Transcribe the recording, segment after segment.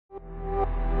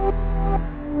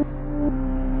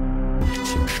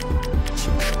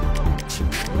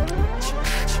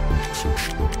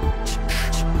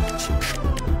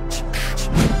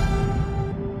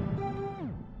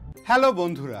Hello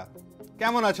বন্ধুরা,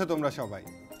 কেমন আছো তোমরা সবাই?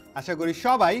 আশা করি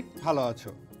সবাই ভালো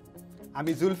আছো।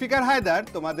 আমি জুলফিকার হায়দার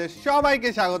তোমাদের সবাইকে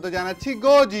স্বাগত জানাচ্ছি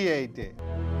GoGEE8-এ।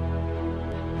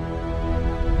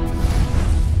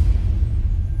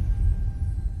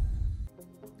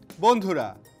 বন্ধুরা,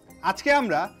 আজকে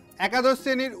আমরা একাদশ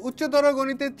শ্রেণীর উচ্চতর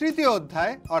গণিতের তৃতীয়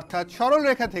অধ্যায় অর্থাৎ সরল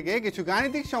রেখা থেকে কিছু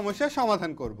গাণিতিক সমস্যার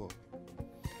সমাধান করব।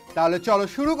 তাহলে চলো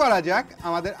শুরু করা যাক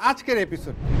আমাদের আজকের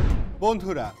এপিসোড।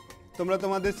 বন্ধুরা, তোমরা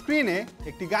তোমাদের স্ক্রিনে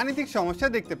একটি গাণিতিক সমস্যা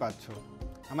দেখতে পাচ্ছ।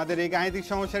 আমাদের এই গাণিতিক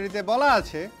সমস্যাটিতে বলা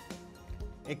আছে,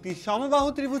 একটি সমবাহু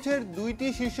ত্রিভুজের দুইটি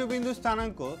শীর্ষবিন্দু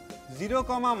স্থানাঙ্ক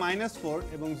 0,-4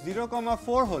 এবং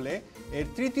 0,4 হলে এর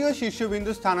তৃতীয়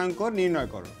শীর্ষবিন্দু স্থানাঙ্ক নির্ণয়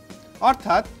করো।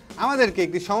 অর্থাৎ আমাদেরকে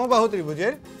একটি সমবাহু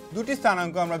ত্রিভুজের দুটি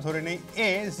স্থানাঙ্ক আমরা ধরে নেই a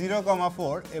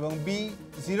 0,4 এবং b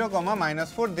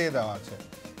 0,-4 দিয়ে দেওয়া আছে,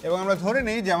 এবং আমরা ধরে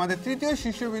নেই যে আমাদের তৃতীয়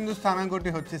শীর্ষবিন্দু স্থানাঙ্কটি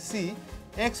হচ্ছে c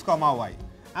x, y।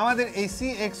 আমাদের এই c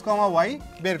x, y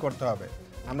বের করতে হবে।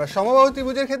 আমরা সমবাহু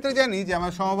ত্রিভুজের ক্ষেত্রে জানি যে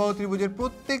আমার সমবাহু ত্রিভুজের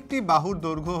প্রত্যেকটি বাহুর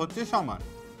দৈর্ঘ্য হচ্ছে সমান।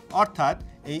 অর্থাৎ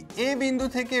এই a বিন্দু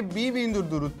থেকে b বিন্দুর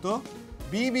দূরত্ব,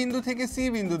 b বিন্দু থেকে c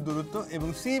বিন্দুর দূরত্ব এবং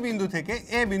c বিন্দু থেকে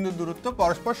a বিন্দুর দূরত্ব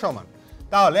পরস্পর সমান।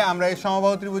 তাহলে আমরা এই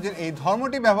সমবাহু ত্রিভুজের এই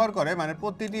ধর্মটি ব্যবহার করে, মানে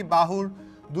প্রতিটি বাহুর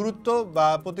দূরত্ব বা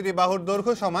প্রতিটি বাহুর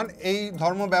দৈর্ঘ্য সমান, এই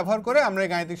ধর্ম ব্যবহার করে আমরা এই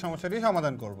গাণিতিক সমস্যাটি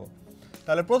সমাধান করব।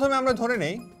 তাহলে প্রথমে আমরা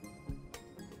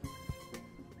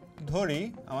ধরি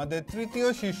আমাদের তৃতীয়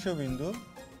শীর্ষবিন্দু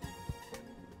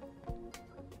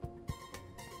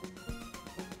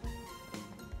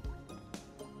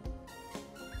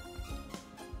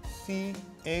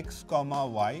x,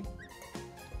 y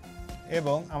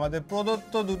এবং আমাদের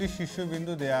প্রদত্ত দুটি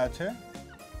শীর্ষবিন্দু দেয়া আছে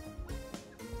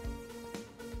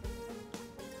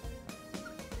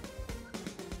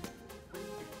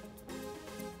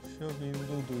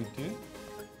শীর্ষবিন্দু দুইটি।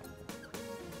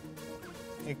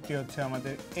 একটি হচ্ছে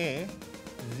আমাদের a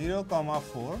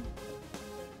 0,4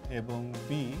 এবং b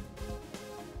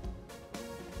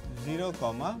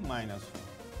 0,-4।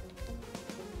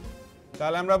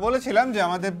 তাহলে আমরা বলেছিলাম যে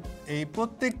আমাদের এই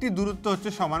প্রত্যেকটি দূরত্ব হচ্ছে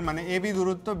সমান, মানে ab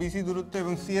দূরত্ব, bc দূরত্ব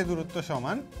এবং ca দূরত্ব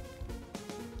সমান।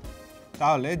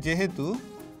 তাহলে যেহেতু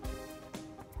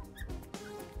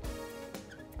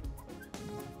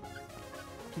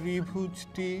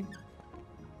ত্রিভুজটি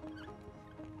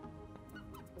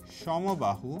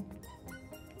সমবাহু,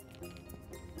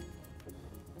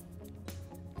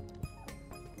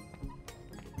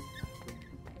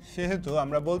 সেহেতু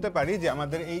আমরা বলতে পারি যে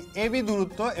আমাদের এই ab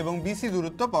দূরত্ব এবং bc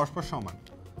দূরত্ব পরস্পর সমান।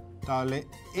 তাহলে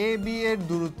ab এর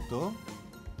দূরত্ব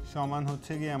সমান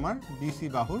হচ্ছে গিয়ে আমার bc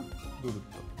বাহুর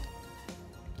দূরত্ব।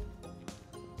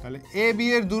 তাহলে ab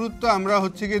এর দূরত্ব আমরা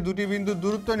হচ্ছে গিয়ে দুটি বিন্দুর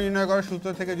দূরত্ব নির্ণয় করার সূত্র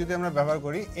থেকে যদি আমরা ব্যবহার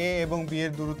করি a এবং b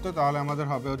এর দূরত্ব, তাহলে আমাদের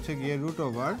হবে হচ্ছে গিয়ে √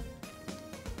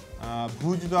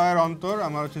 ভুজদ্বয়ের অন্তর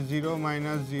আমার হচ্ছে 0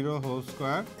 - 0 হোল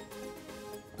স্কোয়ার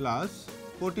প্লাস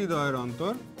কোটিদ্বয়ের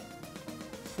অন্তর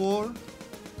 4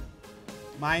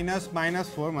 -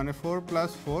 -4 মানে 4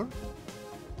 + 4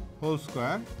 হোল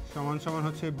স্কোয়ার সমান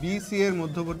হচ্ছে BC এর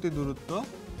মধ্যবর্তী দূরত্ব,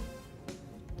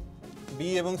 B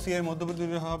এবং C এর মধ্যবর্তী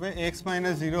দূরত্ব হবে x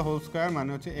 - 0 হোল স্কোয়ার মানে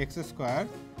হচ্ছে x স্কোয়ার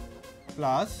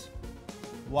প্লাস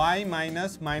y -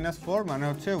 -4 মানে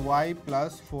হচ্ছে y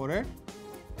 + 4 এর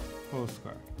হোল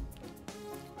স্কোয়ার।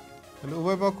 তাহলে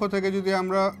উভয় পক্ষ থেকে যদি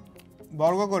আমরা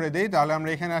বর্গ করে দেই, তাহলে আমরা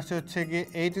এখানে আসছে হচ্ছে গিয়ে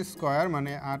 8 স্কোয়ার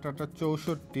মানে 8 × 8 =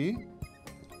 64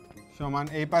 সমান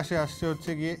এই পাশে আসছে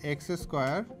হচ্ছে গিয়ে x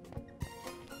স্কোয়ার।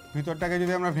 ভিতরটাকে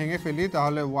যদি আমরা ভেঙে ফেলি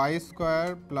তাহলে y স্কোয়ার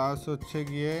প্লাস হচ্ছে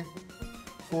গিয়ে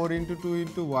 4 × 2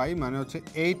 × y মানে হচ্ছে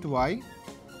 8y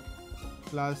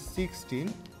প্লাস 16।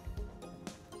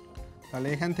 তাহলে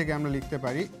এখান থেকে আমরা লিখতে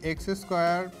পারি x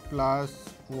square plus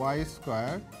y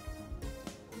square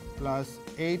plus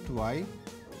 8y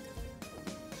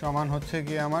সমান হচ্ছে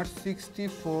গিয়ে আমার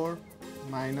 64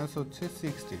 মাইনাস হচ্ছে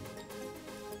 16,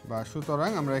 বা সুতরাং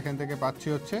আমরা এখান থেকে পাচ্ছি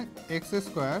হচ্ছে x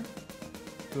square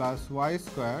plus y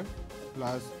square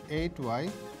plus 8y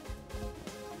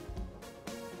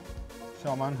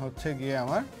সমান হচ্ছে গিয়ে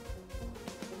আমার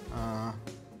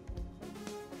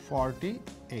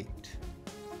 48।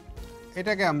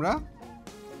 এটাকে আমরা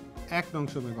 1 নং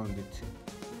সমীকরণ দিচ্ছি।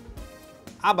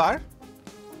 আবার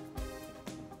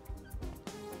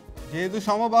যেহেতু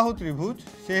সমবাহু ত্রিভুজ,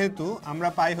 সেহেতু আমরা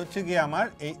পাই হচ্ছে গিয়ে আমার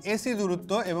এই AC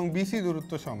দূরত্ব এবং BC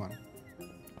দূরত্ব সমান।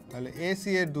 তাহলে AC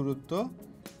এর দূরত্ব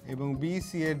এবং BC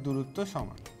এর দূরত্ব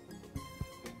সমান।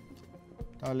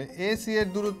 তাহলে AC এর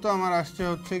দূরত্ব আমার আসছে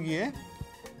হচ্ছে গিয়ে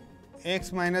x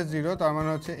 - 0, তার মানে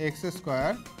হচ্ছে x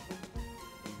স্কোয়ার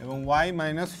এবং y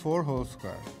 - 4 হোল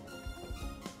স্কোয়ার,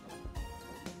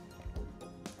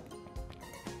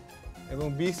 এবং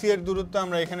BC এর দূরত্ব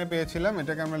আমরা এখানে পেয়েছিলাম,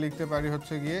 এটাকে আমরা লিখতে পারি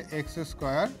হচ্ছে গিয়ে x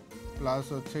স্কোয়ার প্লাস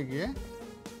হচ্ছে গিয়ে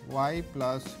y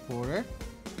প্লাস 4 এর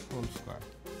হোল স্কয়ার।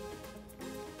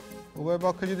 উভয়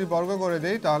পক্ষে যদি বর্গ করে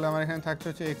দেই তাহলে আমার এখানে থাকছে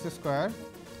হচ্ছে এক্স স্কয়ার।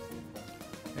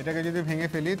 এটাকে যদি ভেঙে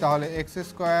ফেলি তাহলে x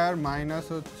square minus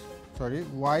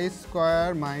Y square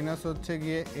minus হচ্ছে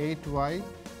গিয়ে 8y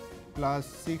প্লাস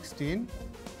 16,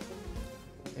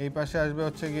 এই পাশে আসবে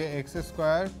হচ্ছে গিয়ে x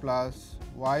square plus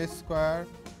Y square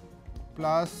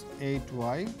plus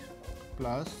 8y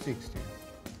plus 16।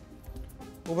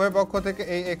 উভয় পক্ষ থেকে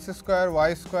এই x square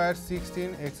Y square 16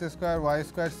 x square Y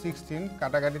square 16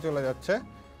 কাটাকাটি চলে যাচ্ছে।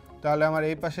 তাহলে আমার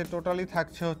এই পাশে টোটালি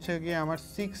থাকছে হচ্ছে গিয়ে আমার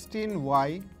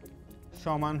 16y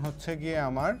সমান হচ্ছে গিয়ে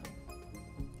আমার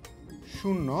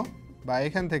 0, বা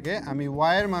এখান থেকে আমি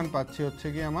y এর মান পাচ্ছি হচ্ছে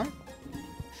গিয়ে আমার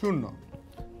 0।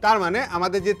 তার মানে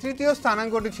আমাদের যে তৃতীয়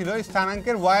স্থানাঙ্কটি ছিল এই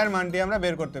স্থানাঙ্কের y এর মানটি আমরা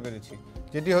বের করতে পেরেছি,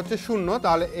 যেটি হচ্ছে 0।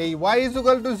 তাহলে এই y =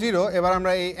 0 এবার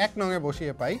আমরা এই 1 নং এ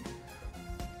বসিয়ে পাই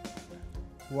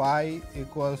y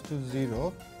 = 0,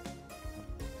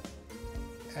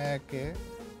 1 এ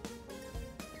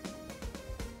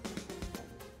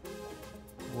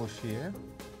বসিয়ে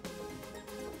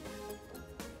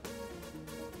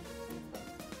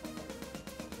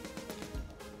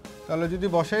তাহলে যদি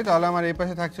বসাই তাহলে আমার এই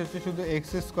পাশে থাকছে হচ্ছে শুধু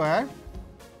এক্স স্কয়ার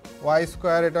ওয়াই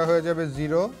স্কয়ার, এটা হয়ে যাবে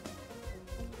 0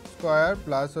 স্কয়ার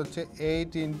প্লাস হচ্ছে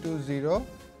 8 × 0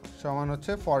 সমান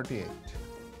হচ্ছে 48,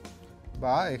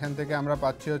 বা এখান থেকে আমরা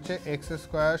পাচ্ছি হচ্ছে এক্স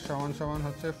স্কয়ার সমান সমান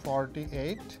হচ্ছে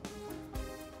 48,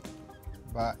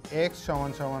 বা এক্স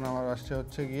সমান সমান আমার আসছে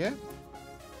হচ্ছে গিয়ে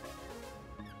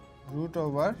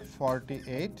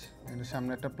 √48, এর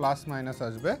সামনে একটা প্লাস মাইনাস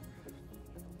আসবে,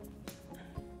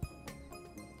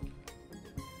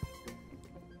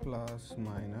 প্লাস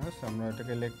মাইনাস আমরা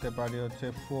এটাকে লিখতে পারি হচ্ছে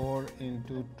 4 ×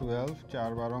 12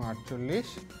 4 12 48।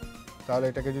 তাহলে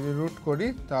এটাকে যদি রুট করি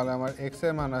তাহলে আমার x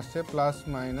এর মান আসছে প্লাস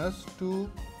মাইনাস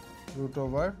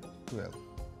 2√12।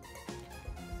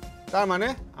 তার মানে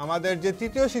আমাদের যে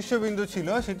তৃতীয় শীর্ষবিন্দু ছিল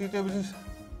সেই তৃতীয়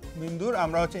বিন্দুর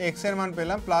আমরা হচ্ছে x এর মান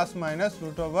পেলাম প্লাস মাইনাস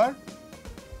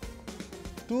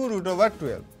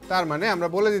 √2√12। তার মানে আমরা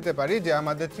বলে দিতে পারি যে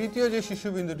আমাদের তৃতীয় যে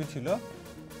শীর্ষবিন্দুটি ছিল,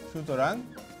 সুতরাং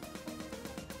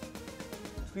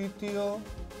তৃতীয়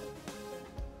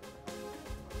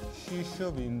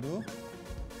শীর্ষবিন্দু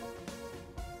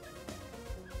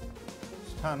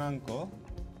স্থানাঙ্ক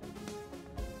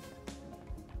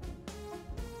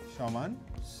সমান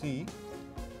c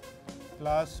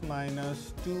প্লাস মাইনাস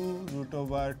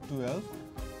 2√12,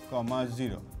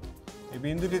 0। এই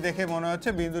বিন্দুটি দেখে মনে হচ্ছে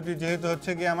বিন্দুটি যেহেতু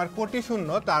হচ্ছে গিয়ে আমার কোটি শূন্য,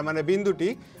 তার মানে বিন্দুটি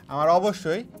আমার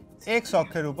অবশ্যই x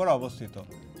অক্ষের উপর অবস্থিত,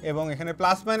 এবং এখানে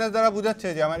প্লাস মাইনাস দ্বারা বোঝাচ্ছে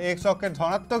যে আমার x অক্ষের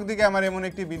ধনাত্মক দিকে আমার এমন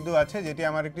একটি বিন্দু আছে যেটি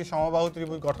আমার একটি সমবাহু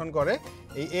ত্রিভুজ গঠন করে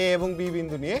এই a এবং b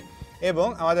বিন্দু নিয়ে, এবং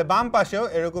আমাদের বাম পাশেও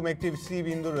এরকম একটি c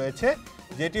বিন্দু রয়েছে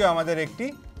যেটিও আমাদের একটি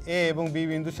a এবং b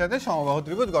বিন্দুর সাথে সমবাহু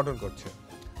ত্রিভুজ গঠন করছে।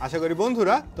 আশা করি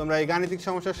বন্ধুরা তোমরা এই গাণিতিক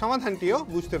সমস্যার সমাধানটিও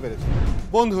বুঝতে পেরেছো।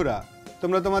 বন্ধুরা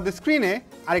তোমরা তোমাদের স্ক্রিনে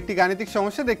আরেকটি গাণিতিক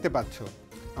সমস্যা দেখতে পাচ্ছ।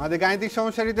 আমাদের গাণিতিক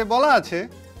সমস্যাটিতে বলা আছে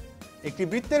একটি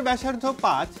বৃত্তের ব্যাসার্ধ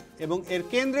 5 এবং এর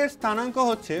কেন্দ্রের স্থানাঙ্ক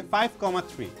হচ্ছে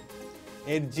 5,3।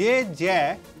 এর যে জ্যা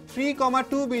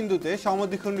 3,2 বিন্দুতে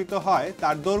সমদ্বিখণ্ডিত হয়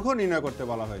তার দৈর্ঘ্য নির্ণয় করতে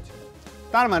বলা হয়েছে।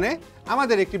 তার মানে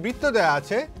আমাদের একটি বৃত্ত দেওয়া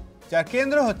আছে যার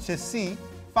কেন্দ্র হচ্ছে c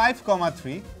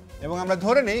 5,3, এবং আমরা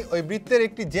ধরে নেই ওই বৃত্তের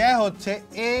একটি জ্যা হচ্ছে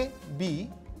এ বি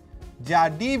যা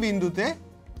ডি বিন্দুতে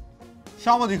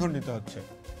সমদ্বিখণ্ডিত হচ্ছে,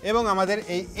 এবং আমাদের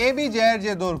এই এ বি জ্যায়ের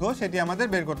যে দৈর্ঘ্য সেটি আমাদের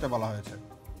বের করতে বলা হয়েছে।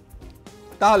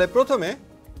 তাহলে প্রথমে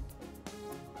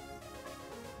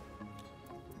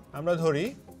আমরা ধরি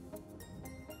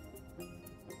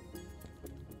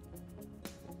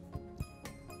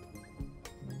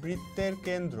বৃত্তের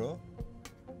কেন্দ্র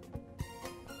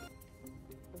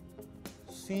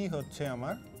C হচ্ছে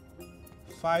আমার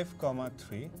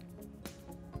 5,3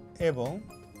 এবং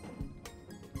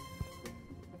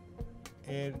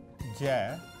এর জ্যা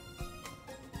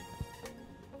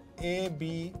এ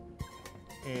বি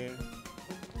এর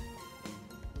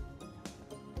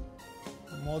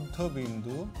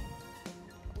মধ্যবিন্দু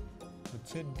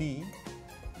হচ্ছে ডি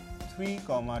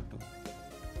 3,2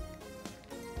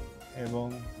 এবং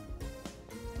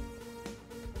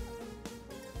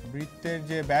বৃত্তের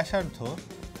যে ব্যাসার্ধ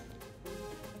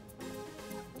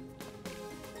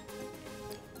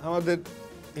আমাদের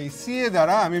এই সি এ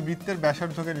দ্বারা আমি বৃত্তের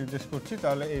ব্যাসার্ধকে নির্দেশ করছি,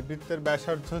 তাহলে এই বৃত্তের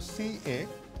ব্যাসার্ধ সি এ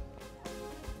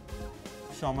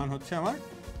সমান হচ্ছে আমার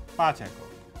 5 একক।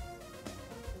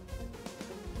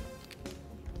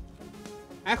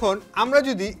 এখন আমরা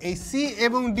যদি এই সি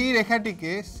এবং ডি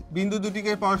রেখাটিকে বিন্দু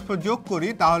দুটিকে পরস্পর যোগ করি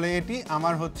তাহলে এটি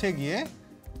আমার হচ্ছে গিয়ে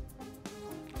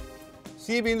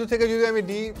সি বিন্দু থেকে যদি আমি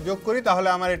ডি যোগ করি তাহলে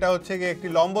আমার এটা হচ্ছে গিয়ে একটি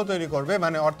লম্ব তৈরি করবে,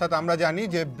 মানে অর্থাৎ আমরা জানি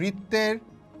যে বৃত্তের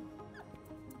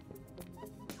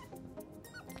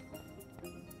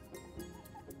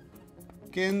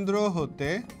কেন্দ্র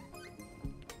হতে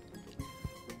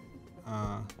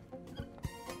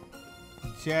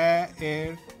জ্যা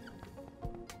এর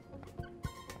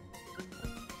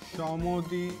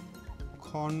সমদ্বিখণ্ডক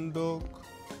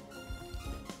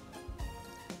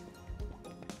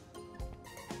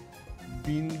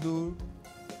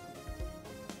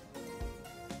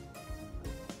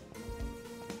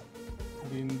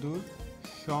বিন্দুর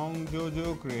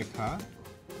সংযোজক রেখা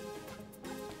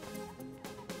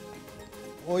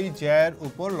ওই জ্যার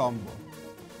উপর লম্ব।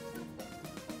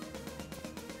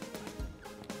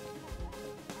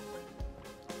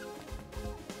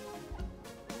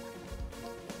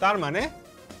 তার মানে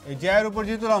এই জ্যার উপর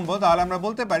যেহেতু লম্ব, তাহলে আমরা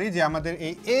বলতে পারি যে আমাদের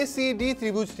এই এসিডি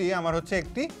ত্রিভুজটি আমার হচ্ছে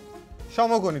একটি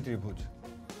সমকোণী ত্রিভুজ।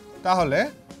 তাহলে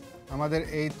আমাদের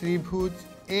এই ত্রিভুজ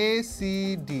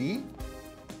এসিডি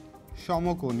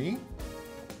সমকোণী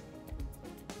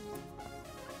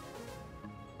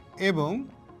এবং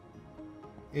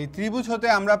এই ত্রিভুজ হতে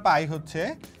আমরা পাই হচ্ছে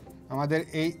আমাদের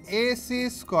এই এসি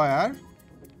স্কয়ার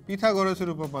পিথাগোরাসের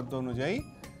উপপাদ্য অনুযায়ী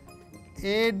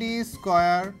এডি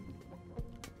স্কয়ার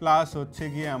প্লাস হচ্ছে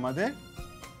গিয়ে আমাদের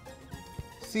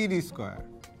সিডি স্কয়ার।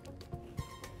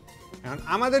 এখন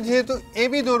আমাদের যেহেতু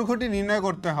এবি দৈর্ঘ্যটি নির্ণয়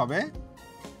করতে হবে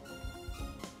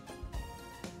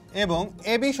এবং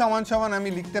এবি সমান সমান আমি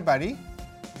লিখতে পারি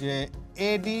যে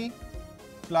এডি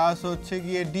প্লাস হচ্ছে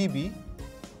গিয়ে ডিবি,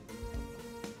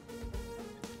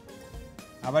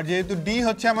 আবার যেহেতু ডি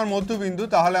হচ্ছে আমার মধ্যবিন্দু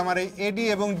তাহলে আমার এই এডি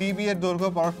এবং ডিবি এর দৈর্ঘ্য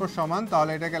পরস্পর সমান,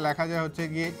 তাহলে এটাকে লেখা যায় হচ্ছে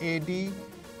গিয়ে এডি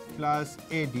প্লাস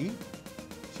এডি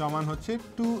সমান হচ্ছে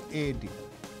 2AD।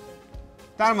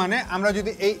 তার মানে আমরা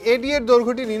যদি এই এডি এর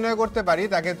দৈর্ঘ্যটি নির্ণয় করতে পারি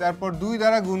তাকে তারপর 2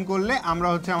 দ্বারা গুণ করলে আমরা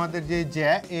হচ্ছে আমাদের যে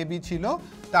জ্যা এবি ছিল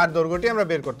তার দৈর্ঘ্যটি আমরা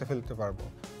বের করতে ফেলতে পারবো।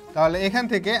 তাহলে এখান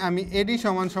থেকে আমি এডি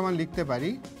সমান সমান লিখতে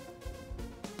পারি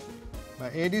বা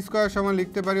এডি স্কয়ার সমান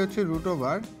লিখতে পারি হচ্ছে root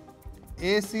over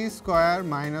AC square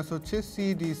minus হচ্ছে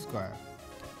সিডি স্কয়ার।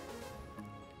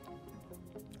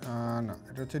 না,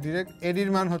 এটা হচ্ছে ডিরেক্ট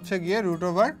এডির মান হচ্ছে গিয়ে root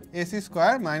over AC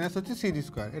square minus হচ্ছে সিডি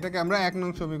স্কয়ার। এটাকে আমরা 1 নং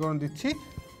সমীকরণ দিচ্ছি।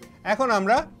 এখন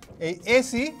আমরা এই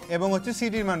এসি এবং হচ্ছে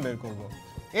সিডির মান বের করব।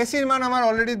 এসির মান আমার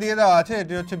অলরেডি দিয়ে দেওয়া আছে,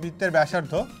 এটি হচ্ছে বৃত্তের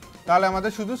ব্যাসার্ধ, তাহলে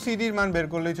আমাদের শুধু সিডির মান বের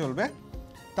করলেই চলবে।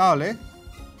 তাহলে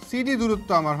সিডি দূরত্ব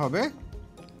আমার হবে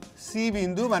সি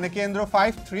বিন্দু মানে কেন্দ্র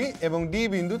 5, 3 এবং ডি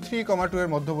বিন্দু 3,2 এর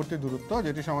মধ্যবর্তী দূরত্ব,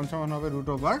 যেটি সমান সমান হবে রুট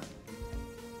ওভার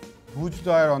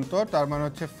ভুজদ্বয়ের অন্তর, তার মানে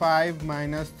হচ্ছে 5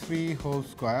 - 3 হোল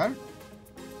স্কয়ার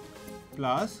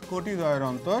প্লাস কোটিদ্বয়ের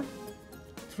অন্তর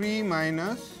 3 -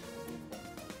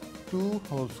 2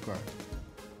 হোল স্কয়ার।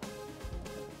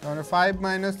 তাহলে 5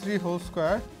 - 3 হোল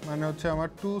স্কয়ার মানে হচ্ছে আমার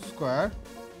 2 স্কয়ার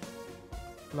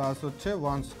প্লাস হচ্ছে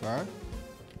 1 স্কয়ার,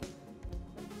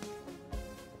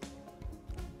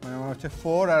 মানে আমার হচ্ছে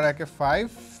 4 আর 1 5,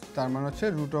 তার মানে হচ্ছে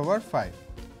রুট ওভার 5।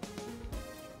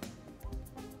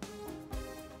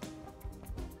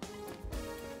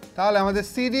 তাহলে আমাদের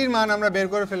সিডির মান আমরা বের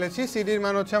করে ফেলেছি। সিডির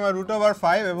মান হচ্ছে আমার রুট ওভার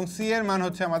 5 এবং সি এর মান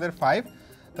হচ্ছে আমাদের 5।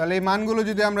 তাহলে এই মানগুলো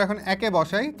যদি আমরা এখন একে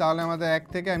বসাই তাহলে আমাদের 1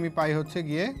 থেকে আমি পাই হচ্ছে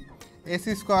গিয়ে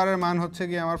এসি স্কয়ারের মান হচ্ছে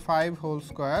গিয়ে আমার 5 হোল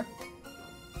স্কয়ার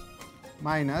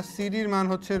মাইনাস সিডির মান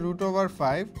হচ্ছে রুট ওভার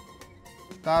 5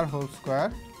 তার হোল স্কয়ার।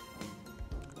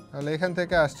 তাহলে এখান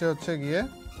থেকে আসছে হচ্ছে গিয়ে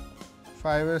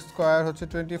 5 এর স্কয়ার হচ্ছে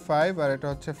 25 আর এটা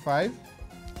হচ্ছে 5,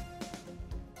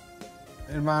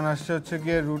 এর মান আসছে হচ্ছে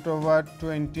গিয়ে রুট ওভার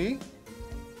 20,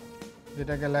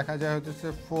 যেটাকে লেখা যায় হচ্ছে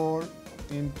 4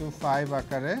 × 5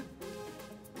 আকারে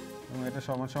এবং এটা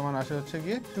সমান সমান আসে হচ্ছে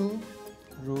গিয়ে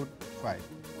 2√5।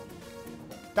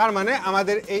 তার মানে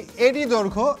আমাদের এই এডি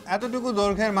দৈর্ঘ্য এতটুকু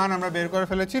দৈর্ঘ্যের মান আমরা বের করে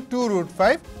ফেলেছি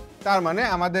 2√5। তার মানে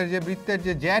আমাদের যে বৃত্তের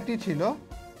যে জ্যাটি ছিল,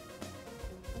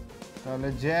 তাহলে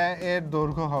জ্যা এর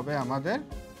দৈর্ঘ্য হবে আমাদের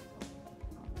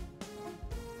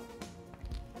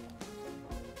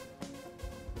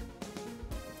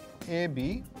এবি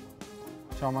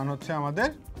সমান হচ্ছে আমাদের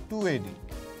 2AD।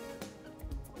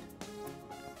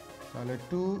 তাহলে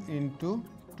 2 ×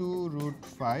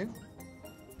 2√5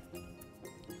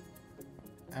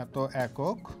 এত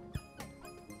একক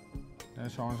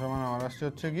সমান সমান আমার আসছে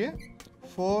হচ্ছে গিয়ে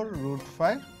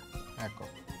 4√5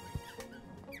 একক,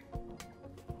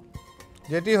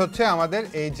 যেটি হচ্ছে আমাদের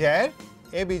এই জ্যায়ের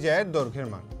এবি জ্যায়ের দৈর্ঘ্যের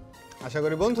মান। আশা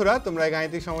করি বন্ধুরা তোমরা এই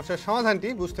গাণিতিক সমস্যার সমাধানটি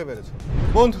বুঝতে পেরেছো।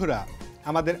 বন্ধুরা,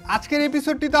 আমাদের আজকের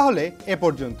এপিসোডটি তাহলে এ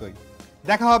পর্যন্তই।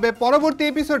 দেখা হবে পরবর্তী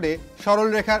এপিসোডে সরল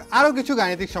রেখার আরও কিছু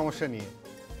গাণিতিক সমস্যা নিয়ে।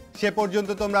 সে পর্যন্ত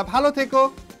তোমরা ভালো থেকো,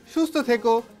 সুস্থ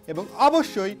থেকো এবং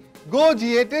অবশ্যই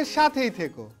GoGEAT এর সাথেই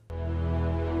থেকো।